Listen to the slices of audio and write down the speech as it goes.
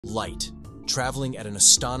Light, traveling at an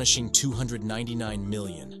astonishing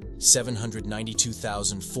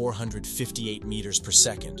 299,792,458 meters per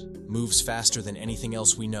second, moves faster than anything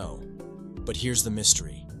else we know. But here's the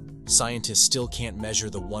mystery. Scientists still can't measure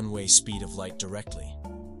the one-way speed of light directly.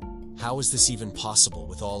 How is this even possible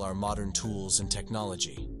with all our modern tools and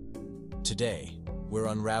technology? Today, we're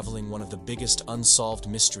unraveling one of the biggest unsolved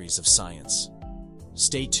mysteries of science.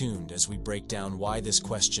 Stay tuned as we break down why this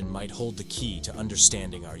question might hold the key to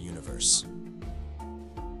understanding our universe.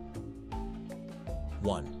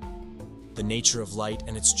 1. The nature of light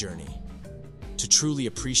and its journey. To truly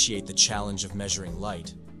appreciate the challenge of measuring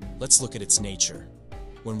light, let's look at its nature.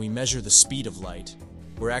 When we measure the speed of light,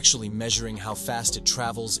 we're actually measuring how fast it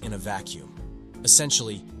travels in a vacuum,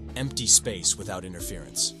 essentially empty space without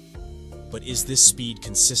interference. But is this speed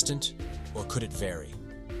consistent, or could it vary?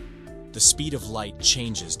 The speed of light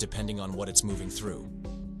changes depending on what it's moving through.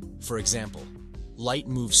 For example, light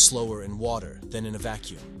moves slower in water than in a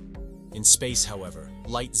vacuum. In space, however,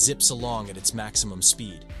 light zips along at its maximum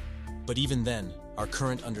speed. But even then, our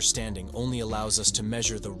current understanding only allows us to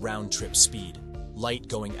measure the round-trip speed, light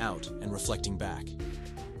going out and reflecting back.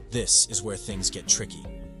 This is where things get tricky.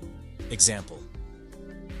 Example.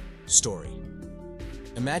 Story.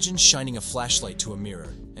 Imagine shining a flashlight to a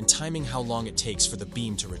mirror and timing how long it takes for the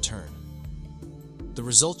beam to return. The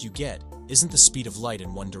result you get isn't the speed of light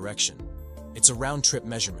in one direction. It's a round-trip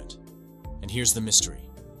measurement. And here's the mystery.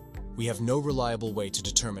 We have no reliable way to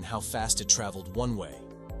determine how fast it traveled one way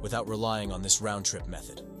without relying on this round-trip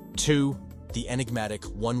method. 2. The enigmatic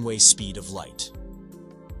one-way speed of light.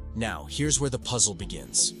 Now, here's where the puzzle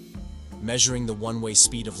begins. Measuring the one-way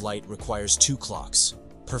speed of light requires two clocks,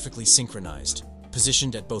 perfectly synchronized,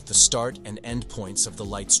 positioned at both the start and end points of the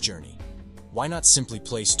light's journey. Why not simply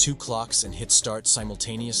place two clocks and hit start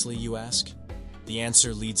simultaneously, you ask? The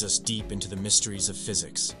answer leads us deep into the mysteries of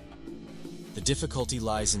physics. The difficulty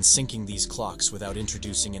lies in syncing these clocks without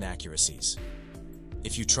introducing inaccuracies.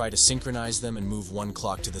 If you try to synchronize them and move one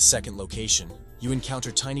clock to the second location, you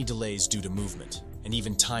encounter tiny delays due to movement, and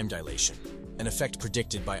even time dilation, an effect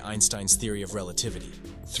predicted by Einstein's theory of relativity.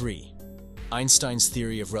 3. Einstein's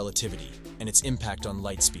theory of relativity and its impact on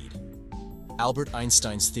light speed. Albert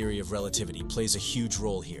Einstein's theory of relativity plays a huge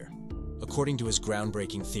role here. According to his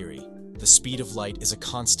groundbreaking theory, the speed of light is a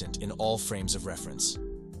constant in all frames of reference.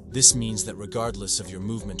 This means that regardless of your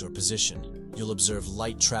movement or position, you'll observe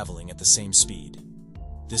light traveling at the same speed.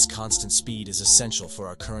 This constant speed is essential for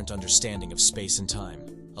our current understanding of space and time,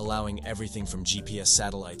 allowing everything from GPS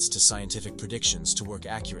satellites to scientific predictions to work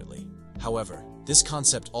accurately. However, this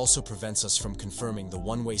concept also prevents us from confirming the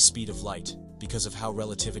one-way speed of light because of how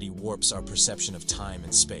relativity warps our perception of time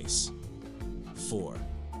and space. 4.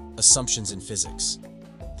 Assumptions in physics.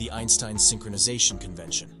 The Einstein synchronization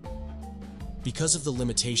convention. Because of the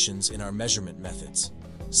limitations in our measurement methods,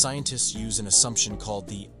 scientists use an assumption called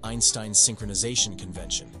the Einstein synchronization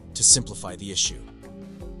convention to simplify the issue.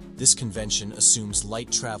 This convention assumes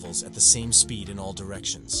light travels at the same speed in all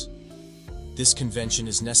directions. This convention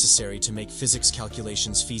is necessary to make physics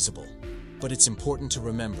calculations feasible, but it's important to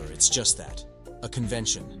remember it's just that, a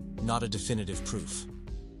convention, not a definitive proof.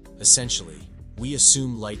 Essentially, we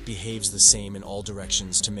assume light behaves the same in all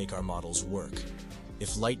directions to make our models work.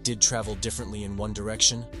 If light did travel differently in one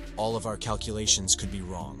direction, all of our calculations could be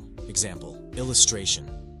wrong. Example,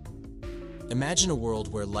 illustration. Imagine a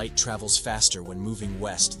world where light travels faster when moving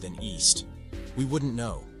west than east. We wouldn't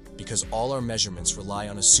know, because all our measurements rely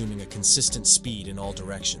on assuming a consistent speed in all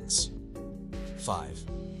directions. 5.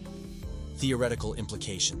 Theoretical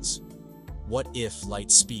implications. What if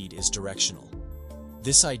light speed is directional?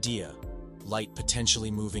 This idea, light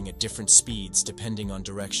potentially moving at different speeds depending on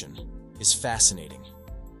direction, is fascinating.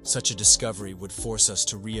 Such a discovery would force us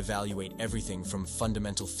to reevaluate everything from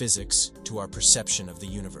fundamental physics to our perception of the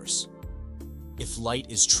universe. If light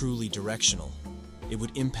is truly directional, it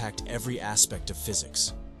would impact every aspect of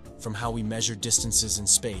physics, from how we measure distances in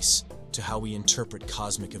space to how we interpret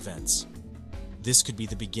cosmic events. This could be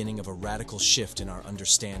the beginning of a radical shift in our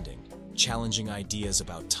understanding, challenging ideas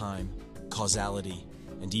about time, causality,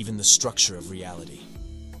 and even the structure of reality.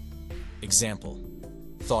 Example,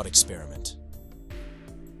 thought experiment.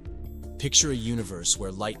 Picture a universe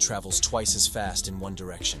where light travels twice as fast in one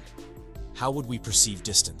direction. How would we perceive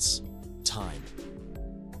distance, time?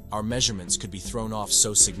 Our measurements could be thrown off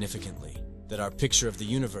so significantly that our picture of the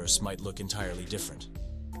universe might look entirely different.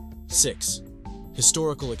 6.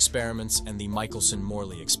 Historical experiments and the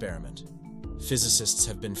Michelson-Morley experiment. Physicists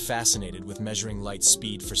have been fascinated with measuring light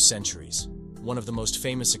speed for centuries. One of the most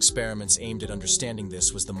famous experiments aimed at understanding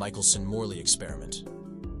this was the Michelson-Morley experiment.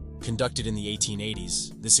 Conducted in the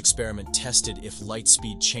 1880s, this experiment tested if light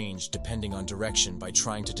speed changed depending on direction by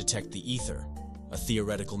trying to detect the ether, a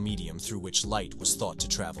theoretical medium through which light was thought to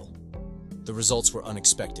travel. The results were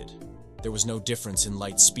unexpected. There was no difference in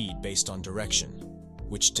light speed based on direction,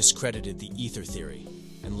 which discredited the ether theory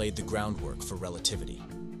and laid the groundwork for relativity.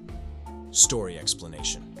 Story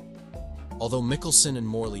explanation. Although Michelson and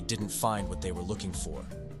Morley didn't find what they were looking for,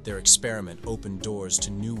 their experiment opened doors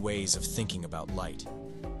to new ways of thinking about light.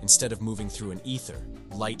 Instead of moving through an ether,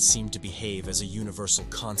 light seemed to behave as a universal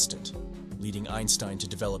constant, leading Einstein to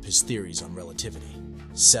develop his theories on relativity.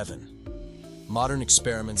 7. Modern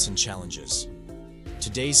experiments and challenges.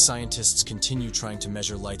 Today's scientists continue trying to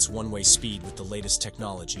measure light's one-way speed with the latest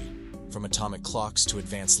technology, from atomic clocks to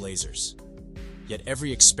advanced lasers. Yet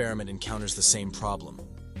every experiment encounters the same problem: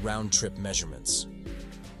 round-trip measurements.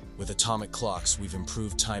 With atomic clocks, we've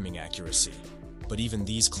improved timing accuracy, but even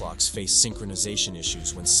these clocks face synchronization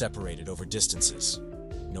issues when separated over distances.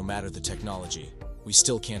 No matter the technology, we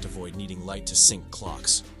still can't avoid needing light to sync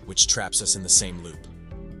clocks, which traps us in the same loop.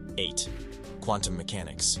 8. Quantum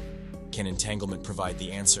mechanics. Can entanglement provide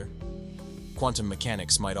the answer? Quantum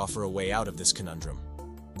mechanics might offer a way out of this conundrum.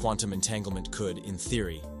 Quantum entanglement could, in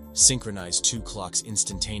theory, synchronize two clocks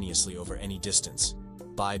instantaneously over any distance,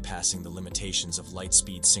 bypassing the limitations of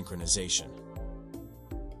light-speed synchronization.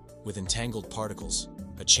 With entangled particles,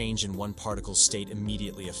 a change in one particle's state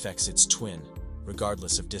immediately affects its twin,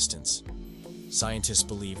 regardless of distance. Scientists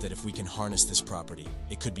believe that if we can harness this property,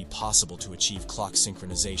 it could be possible to achieve clock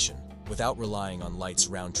synchronization without relying on light's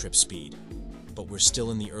round-trip speed. But we're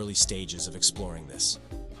still in the early stages of exploring this.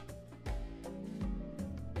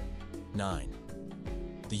 9.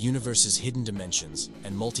 The universe's hidden dimensions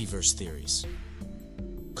and multiverse theories.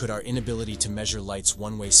 Could our inability to measure light's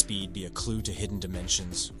one-way speed be a clue to hidden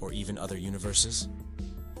dimensions or even other universes?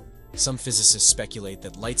 Some physicists speculate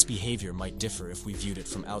that light's behavior might differ if we viewed it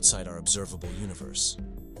from outside our observable universe.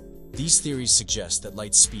 These theories suggest that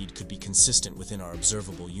light speed could be consistent within our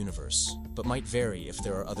observable universe, but might vary if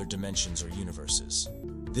there are other dimensions or universes.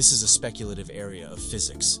 This is a speculative area of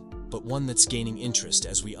physics, but one that's gaining interest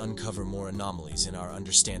as we uncover more anomalies in our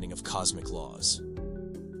understanding of cosmic laws.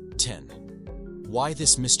 10. Why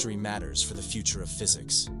this mystery matters for the future of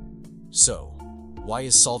physics. So, why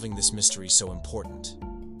is solving this mystery so important?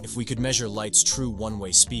 If we could measure light's true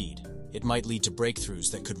one-way speed, it might lead to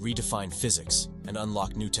breakthroughs that could redefine physics and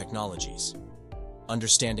unlock new technologies.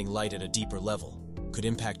 Understanding light at a deeper level could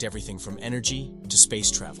impact everything from energy to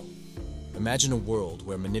space travel. Imagine a world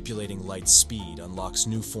where manipulating light's speed unlocks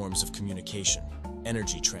new forms of communication,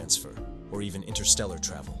 energy transfer, or even interstellar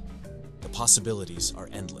travel. The possibilities are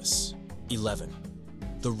endless. 11.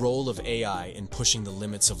 The role of AI in pushing the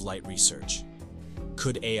limits of light research.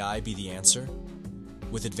 Could AI be the answer?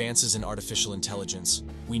 With advances in artificial intelligence,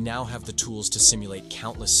 we now have the tools to simulate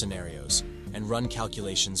countless scenarios and run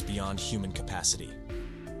calculations beyond human capacity.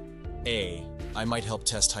 AI might help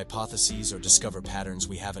test hypotheses or discover patterns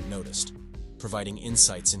we haven't noticed, providing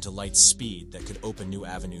insights into light's speed that could open new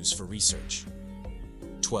avenues for research.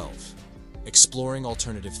 12. Exploring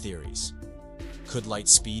alternative theories. Could light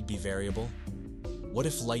speed be variable? What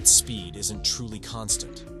if light speed isn't truly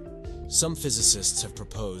constant? Some physicists have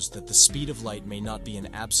proposed that the speed of light may not be an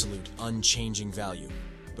absolute, unchanging value,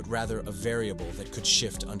 but rather a variable that could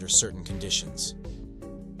shift under certain conditions.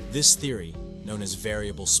 This theory, known as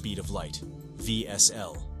variable speed of light,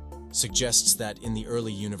 VSL, suggests that in the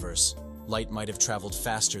early universe, light might have traveled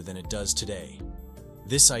faster than it does today.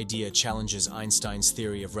 This idea challenges Einstein's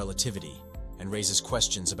theory of relativity and raises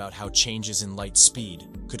questions about how changes in light speed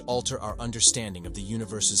could alter our understanding of the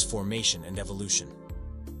universe's formation and evolution.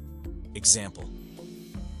 Example.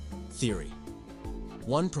 Theory.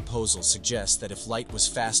 One proposal suggests that if light was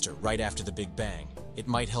faster right after the Big Bang, it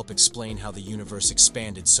might help explain how the universe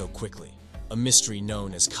expanded so quickly, a mystery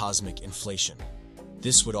known as cosmic inflation.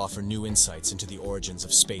 This would offer new insights into the origins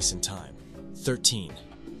of space and time. 13.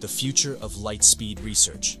 The future of light speed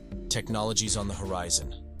research. Technologies on the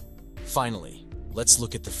horizon. Finally, let's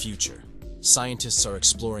look at the future. Scientists are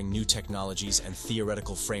exploring new technologies and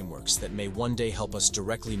theoretical frameworks that may one day help us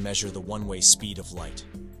directly measure the one-way speed of light.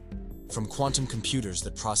 From quantum computers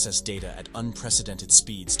that process data at unprecedented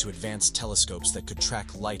speeds to advanced telescopes that could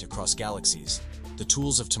track light across galaxies, the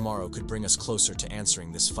tools of tomorrow could bring us closer to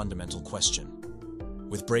answering this fundamental question.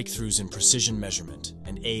 With breakthroughs in precision measurement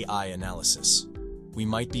and AI analysis, we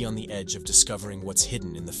might be on the edge of discovering what's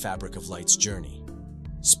hidden in the fabric of light's journey.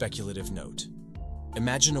 Speculative note.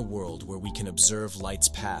 Imagine a world where we can observe light's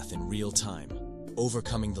path in real time,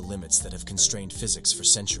 overcoming the limits that have constrained physics for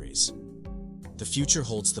centuries. The future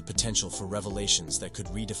holds the potential for revelations that could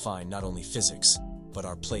redefine not only physics, but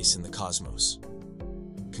our place in the cosmos.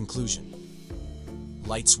 Conclusion.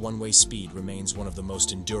 Light's one-way speed remains one of the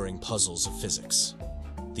most enduring puzzles of physics.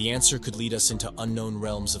 The answer could lead us into unknown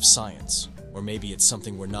realms of science, or maybe it's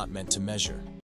something we're not meant to measure.